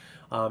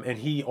 And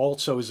he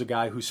also is a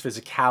guy whose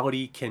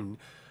physicality can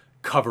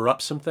cover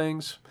up some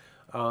things.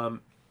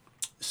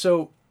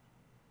 So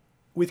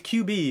with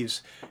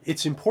QBs,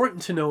 it's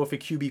important to know if a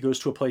QB goes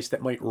to a place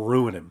that might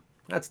ruin him.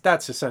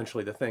 That's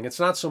essentially the thing. It's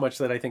not so much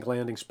that I think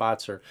landing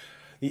spots are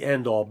the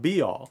end-all,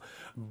 be-all,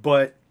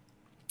 but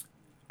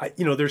I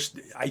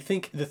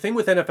think the thing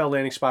with NFL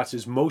landing spots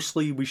is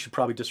mostly we should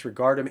probably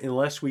disregard them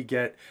unless we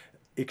get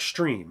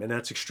extreme, and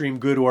that's extreme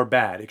good or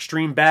bad.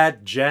 Extreme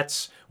bad,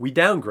 Jets, we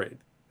downgrade.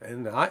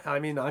 And I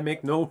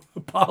make no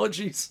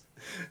apologies.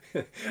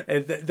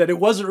 And that it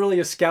wasn't really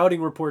a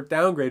scouting report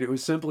downgrade. It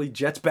was simply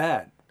Jets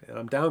bad. And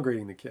I'm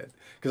downgrading the kid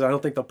because I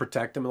don't think they'll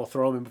protect him and they'll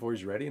throw him in before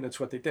he's ready. And that's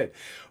what they did.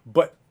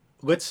 But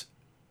let's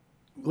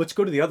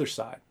go to the other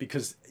side,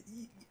 because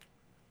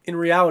in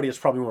reality, it's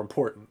probably more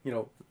important.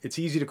 It's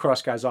easy to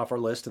cross guys off our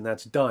list and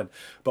that's done.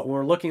 But when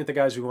we're looking at the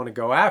guys we want to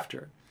go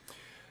after,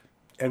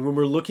 and when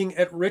we're looking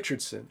at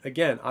Richardson,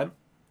 again,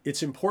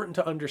 it's important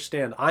to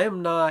understand I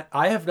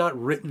have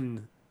not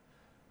written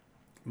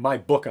my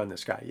book on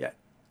this guy yet.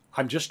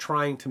 I'm just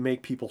trying to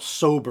make people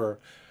sober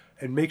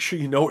and make sure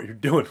you know what you're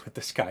doing with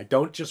this guy.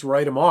 Don't just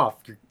write him off.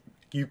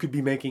 You could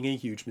be making a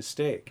huge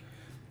mistake.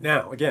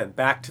 Now, again,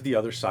 back to the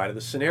other side of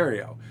the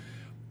scenario.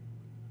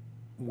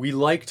 We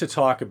like to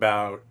talk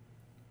about,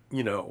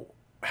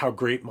 how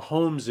great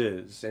Mahomes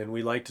is, and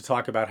we like to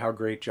talk about how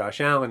great Josh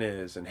Allen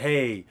is, and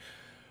hey,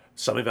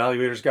 some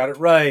evaluators got it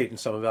right and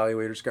some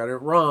evaluators got it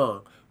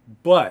wrong.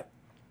 But,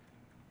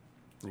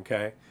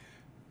 okay,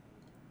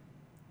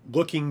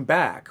 looking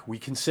back, we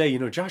can say,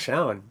 Josh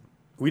Allen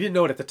We didn't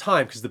know it at the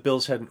time because the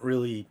Bills hadn't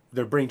really,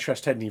 their brain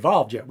trust hadn't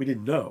evolved yet. We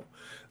didn't know.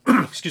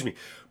 Excuse me.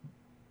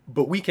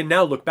 But we can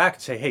now look back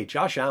and say, hey,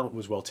 Josh Allen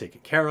was well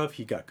taken care of.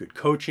 He got good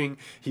coaching.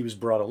 He was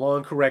brought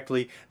along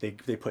correctly. They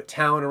put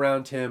talent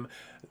around him.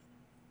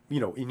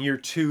 In year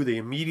 2, they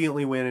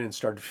immediately went in and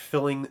started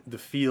filling the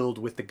field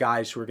with the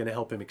guys who are going to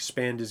help him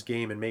expand his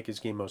game and make his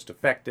game most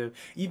effective.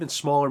 Even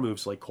smaller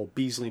moves like Cole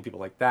Beasley and people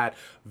like that.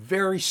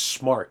 Very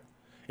smart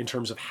in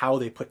terms of how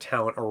they put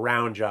talent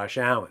around Josh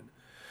Allen.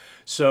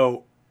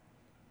 So,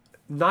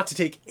 not to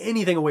take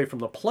anything away from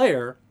the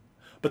player,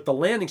 but the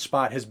landing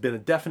spot has been a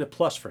definite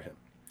plus for him.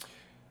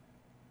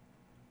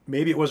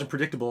 Maybe it wasn't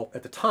predictable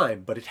at the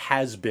time, but it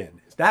has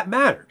been. That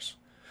matters.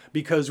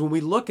 Because when we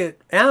look at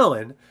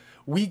Allen,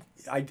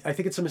 I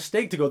think it's a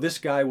mistake to go, this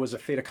guy was a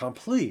fait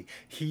accompli.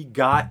 He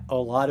got a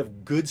lot of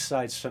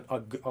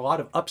a lot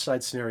of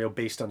upside scenario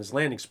based on his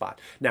landing spot.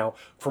 Now,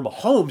 for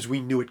Mahomes, we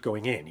knew it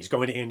going in. He's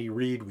going to Andy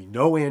Reid. We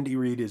know Andy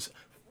Reid is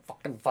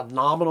fucking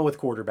phenomenal with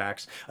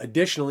quarterbacks.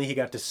 Additionally, he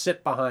got to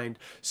sit behind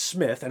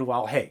Smith, and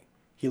while, hey,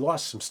 he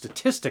lost some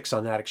statistics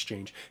on that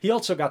exchange, he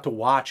also got to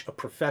watch a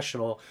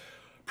professional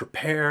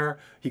prepare.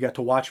 He got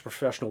to watch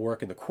professional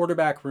work in the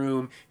quarterback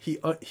room. He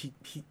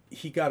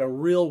got a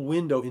real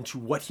window into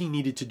what he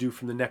needed to do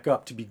from the neck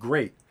up to be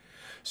great.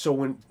 So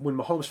when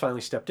Mahomes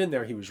finally stepped in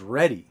there, he was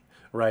ready,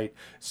 right?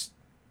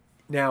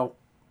 Now,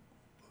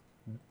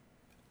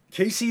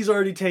 KC's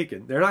already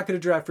taken. They're not going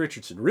to draft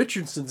Richardson.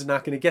 Richardson's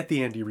not going to get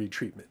the Andy Reid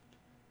treatment.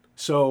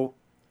 So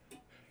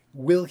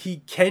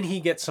can he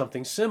get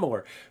something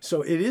similar?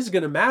 So it is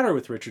going to matter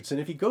with Richardson.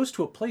 If he goes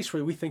to a place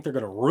where we think they're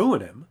going to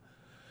ruin him,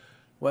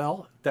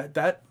 well,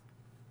 that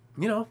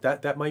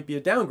might be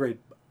a downgrade.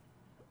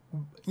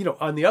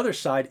 On the other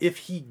side, if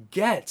he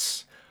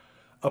gets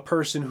a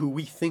person who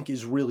we think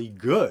is really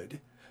good,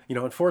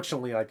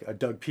 unfortunately, like a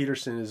Doug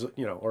Peterson is,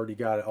 already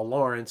got a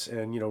Lawrence,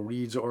 and,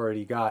 Reed's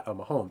already got a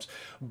Mahomes.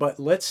 But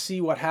let's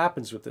see what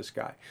happens with this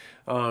guy.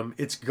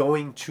 It's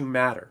going to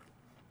matter,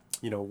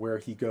 where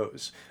he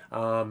goes.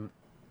 On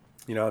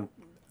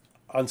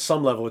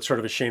some level, it's sort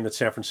of a shame that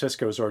San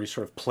Francisco has already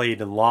sort of played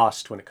and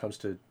lost when it comes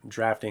to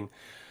drafting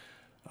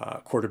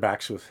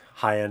quarterbacks with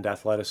high-end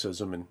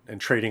athleticism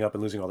and trading up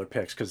and losing all their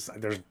picks, because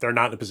they're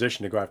not in a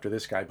position to go after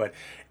this guy. But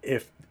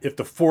if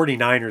the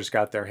 49ers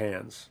got their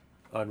hands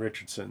on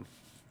Richardson,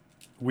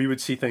 we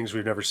would see things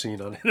we've never seen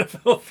on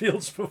NFL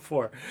fields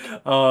before.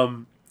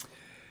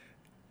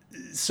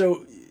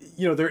 So,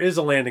 there is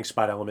a landing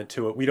spot element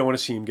to it. We don't want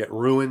to see him get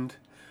ruined.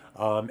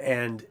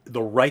 And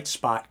the right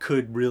spot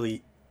could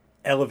really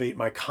elevate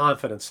my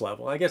confidence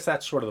level. I guess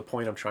that's sort of the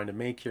point I'm trying to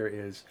make here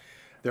is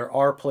there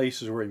are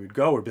places where he would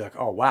go or be like,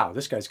 oh, wow,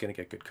 this guy's going to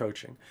get good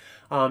coaching.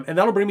 And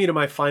that'll bring me to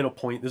my final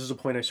point. This is a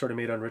point I sort of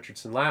made on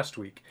Richardson last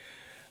week.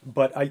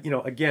 But, I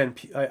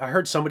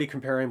heard somebody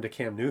compare him to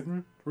Cam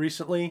Newton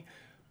recently.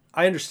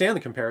 I understand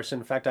the comparison.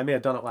 In fact, I may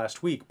have done it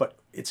last week. But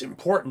it's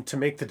important to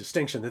make the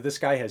distinction that this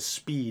guy has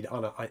speed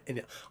on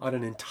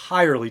an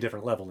entirely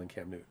different level than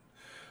Cam Newton.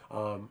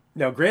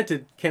 Now,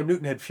 granted, Cam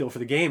Newton had feel for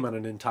the game on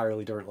an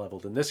entirely different level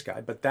than this guy,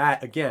 but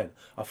that, again,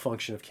 a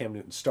function of Cam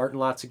Newton starting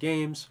lots of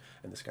games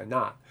and this guy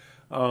not.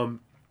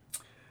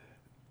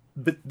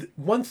 But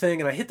one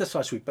thing, and I hit this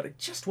last week, but I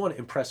just want to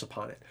impress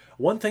upon it.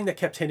 One thing that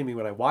kept hitting me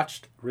when I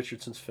watched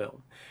Richardson's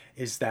film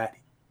is that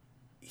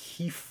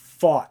he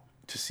fought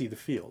to see the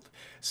field.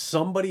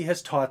 Somebody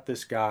has taught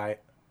this guy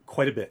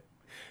quite a bit,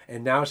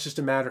 and now it's just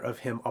a matter of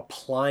him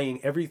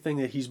applying everything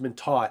that he's been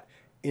taught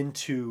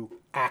into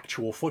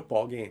actual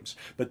football games.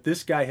 But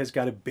this guy has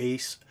got a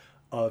base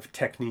of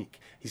technique.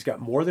 He's got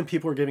more than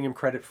people are giving him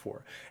credit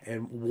for.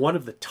 And one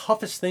of the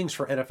toughest things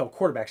for NFL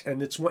quarterbacks,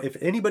 and it's if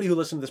anybody who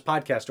listened to this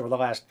podcast over the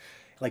last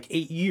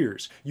 8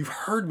 years, you've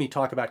heard me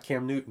talk about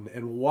Cam Newton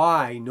and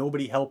why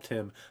nobody helped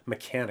him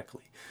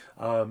mechanically.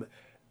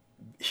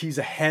 He's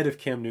ahead of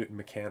Cam Newton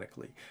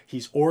mechanically.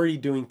 He's already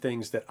doing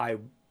things that I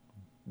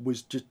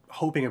was just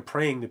hoping and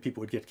praying that people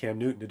would get Cam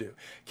Newton to do.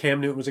 Cam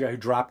Newton was a guy who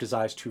dropped his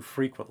eyes too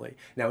frequently.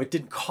 Now, it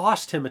didn't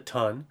cost him a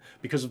ton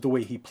because of the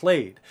way he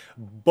played,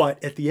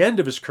 but at the end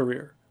of his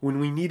career, when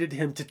we needed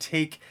him to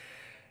take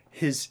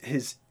his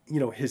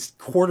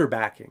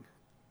quarterbacking,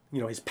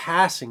 his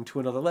passing to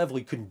another level,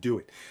 he couldn't do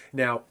it.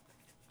 Now,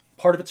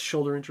 part of it's a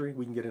shoulder injury.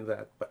 We can get into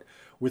that. But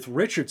with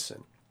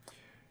Richardson,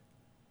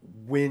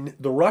 when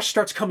the rush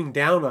starts coming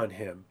down on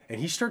him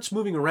and he starts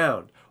moving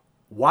around,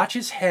 watch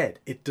his head.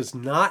 It does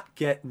not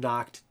get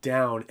knocked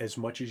down as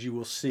much as you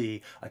will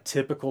see a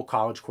typical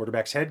college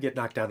quarterback's head get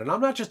knocked down. And I'm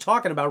not just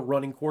talking about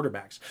running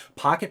quarterbacks.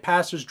 Pocket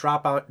passers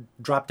drop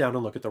down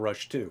and look at the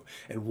rush too.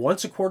 And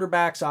once a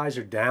quarterback's eyes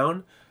are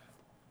down,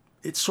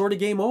 it's sort of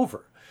game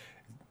over.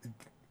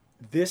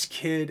 This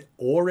kid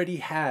already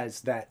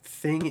has that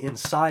thing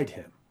inside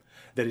him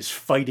that is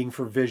fighting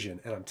for vision.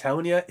 And I'm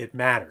telling you, it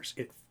matters.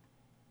 It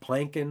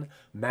plankin'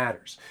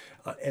 matters.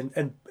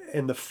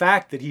 And the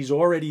fact that he's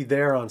already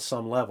there on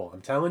some level,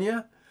 I'm telling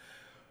you,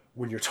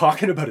 when you're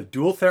talking about a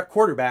dual threat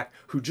quarterback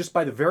who just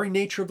by the very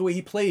nature of the way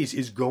he plays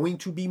is going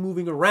to be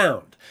moving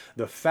around,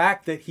 the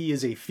fact that he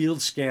is a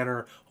field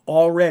scanner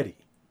already,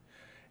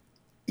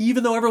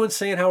 even though everyone's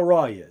saying how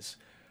raw he is,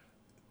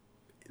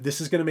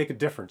 this is going to make a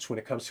difference when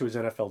it comes to his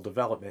NFL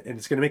development. And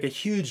it's going to make a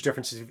huge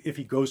difference if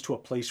he goes to a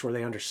place where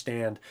they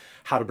understand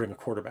how to bring a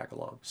quarterback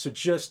along. So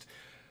just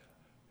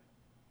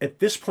at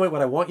this point,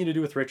 what I want you to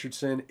do with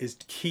Richardson is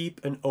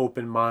keep an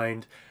open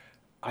mind.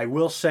 I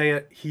will say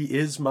it, he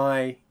is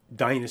my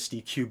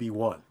dynasty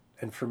QB1.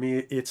 And for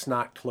me, it's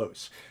not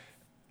close.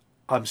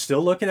 I'm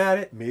still looking at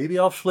it. Maybe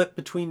I'll flip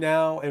between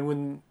now and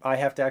when I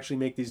have to actually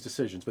make these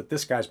decisions. But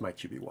this guy's my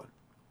QB1.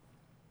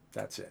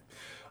 That's it.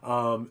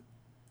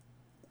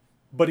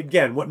 But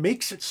again, what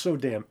makes it so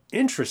damn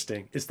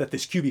interesting is that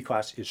this QB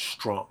class is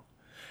strong.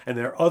 And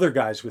there are other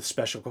guys with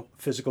special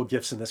physical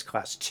gifts in this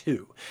class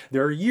too.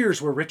 There are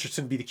years where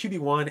Richardson would be the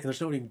QB1,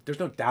 and there's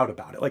no doubt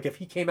about it. Like if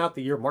he came out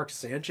the year Mark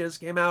Sanchez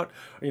came out,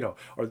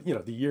 or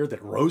the year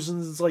that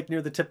Rosen's like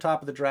near the tip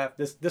top of the draft,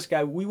 this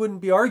guy, we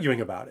wouldn't be arguing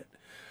about it.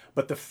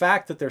 But the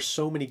fact that there's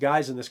so many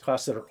guys in this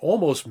class that are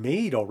almost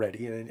made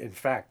already, and in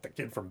fact, the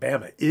kid from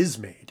Bama is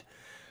made,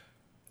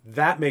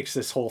 that makes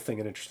this whole thing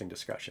an interesting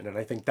discussion. And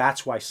I think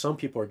that's why some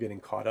people are getting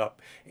caught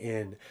up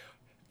in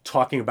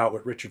talking about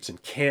what Richardson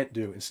can't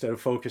do instead of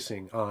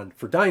focusing on,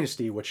 for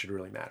Dynasty, what should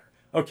really matter.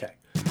 Okay,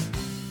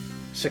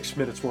 6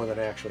 minutes more than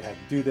I actually had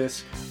to do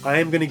this. I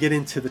am going to get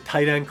into the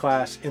tight end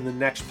class in the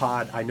next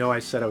pod. I know I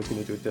said I was going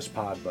to do it this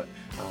pod, but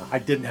I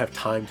didn't have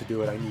time to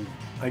do it.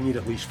 I need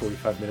at least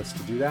 45 minutes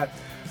to do that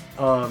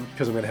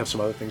because I'm going to have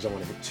some other things I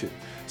want to hit too.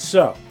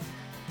 So,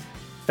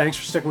 thanks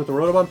for sticking with the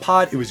Rotoban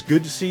pod. It was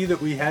good to see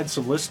that we had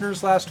some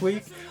listeners last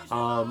week.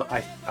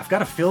 I've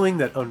got a feeling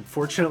that,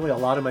 unfortunately, a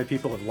lot of my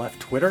people have left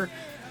Twitter.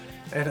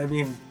 And I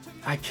mean,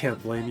 I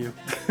can't blame you.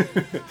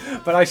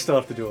 But I still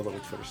have to do a little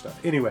Twitter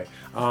stuff. Anyway,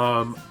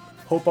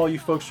 hope all you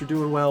folks are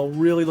doing well.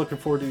 Really looking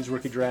forward to these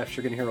rookie drafts.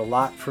 You're going to hear a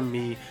lot from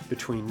me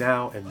between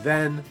now and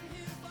then.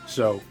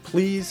 So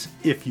please,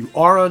 if you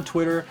are on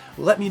Twitter,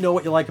 let me know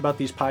what you like about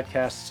these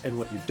podcasts and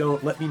what you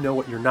don't. Let me know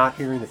what you're not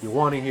hearing that you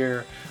want to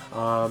hear.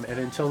 And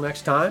until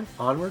next time,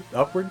 onward,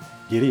 upward,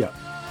 giddy up.